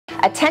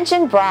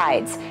Attention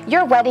brides,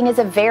 your wedding is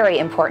a very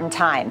important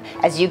time.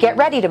 As you get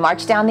ready to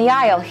march down the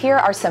aisle, here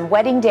are some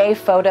wedding day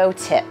photo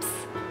tips.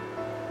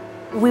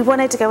 We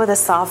wanted to go with a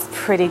soft,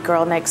 pretty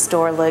girl next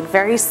door look,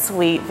 very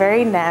sweet,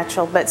 very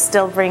natural, but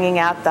still bringing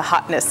out the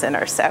hotness in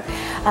her. So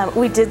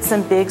we did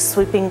some big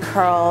sweeping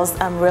curls,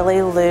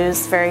 really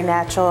loose, very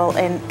natural,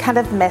 and kind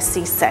of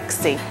messy,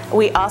 sexy.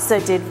 We also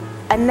did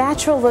a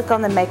natural look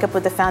on the makeup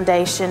with the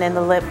foundation and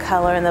the lip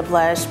color and the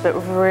blush, but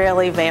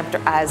really vamped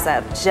her eyes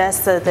up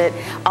just so that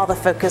all the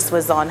focus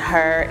was on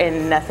her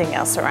and nothing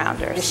else around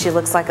her. She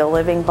looks like a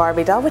living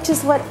Barbie doll, which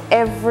is what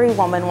every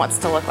woman wants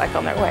to look like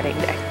on their wedding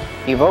day.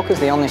 Evoke is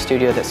the only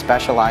studio that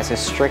specializes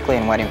strictly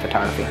in wedding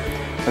photography.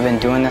 We've been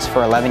doing this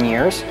for 11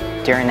 years.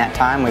 During that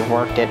time, we've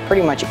worked at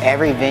pretty much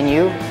every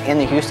venue in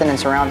the Houston and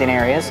surrounding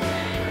areas,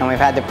 and we've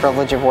had the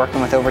privilege of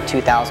working with over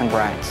 2,000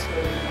 brides.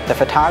 The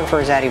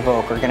photographers at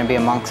Evoke are going to be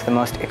amongst the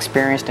most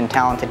experienced and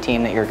talented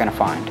team that you're going to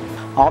find.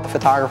 All the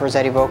photographers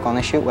at Evoke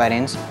only shoot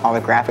weddings, all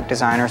the graphic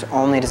designers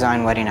only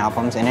design wedding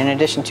albums, and in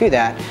addition to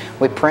that,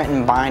 we print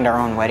and bind our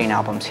own wedding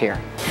albums here.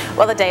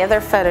 Well, the day of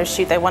their photo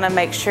shoot, they want to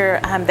make sure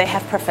they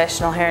have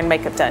professional hair and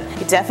makeup done.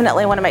 You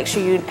definitely want to make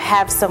sure you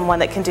have someone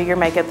that can do your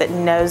makeup that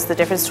knows the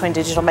difference between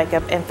digital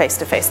makeup and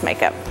face-to-face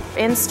makeup.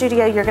 In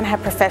studio, you're going to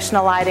have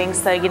professional lighting,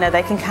 so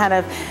they can kind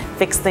of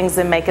fix things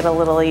and make it a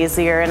little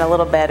easier and a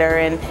little better.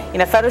 And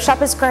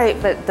Photoshop is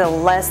great, but the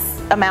less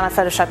amount of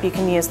Photoshop you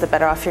can use, the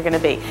better off you're going to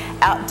be.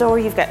 Outdoor,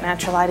 you've got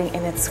natural lighting,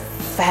 and it's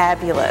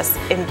fabulous.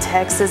 In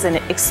Texas, and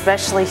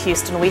especially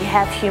Houston, we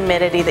have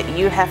humidity that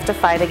you have to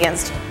fight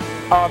against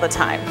all the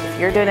time. If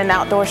you're doing an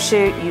outdoor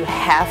shoot, you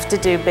have to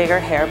do bigger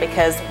hair,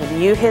 because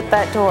when you hit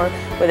that door,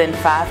 within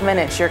 5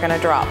 minutes, you're going to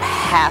drop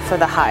half of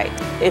the height.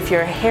 If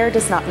your hair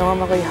does not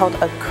normally hold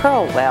a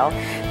curl well,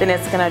 then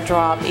it's going to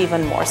drop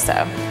even more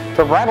so.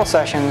 For bridal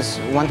sessions,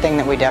 one thing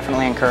that we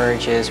definitely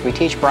encourage is we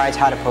teach brides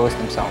how to pose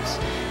themselves.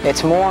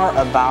 It's more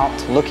about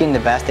looking the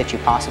best that you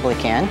possibly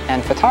can,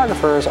 and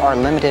photographers are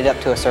limited up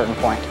to a certain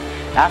point.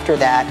 After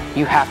that,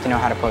 you have to know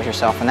how to pose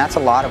yourself, and that's a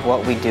lot of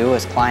what we do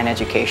as client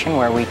education,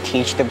 where we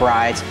teach the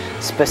brides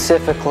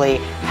specifically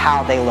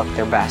how they look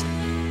their best.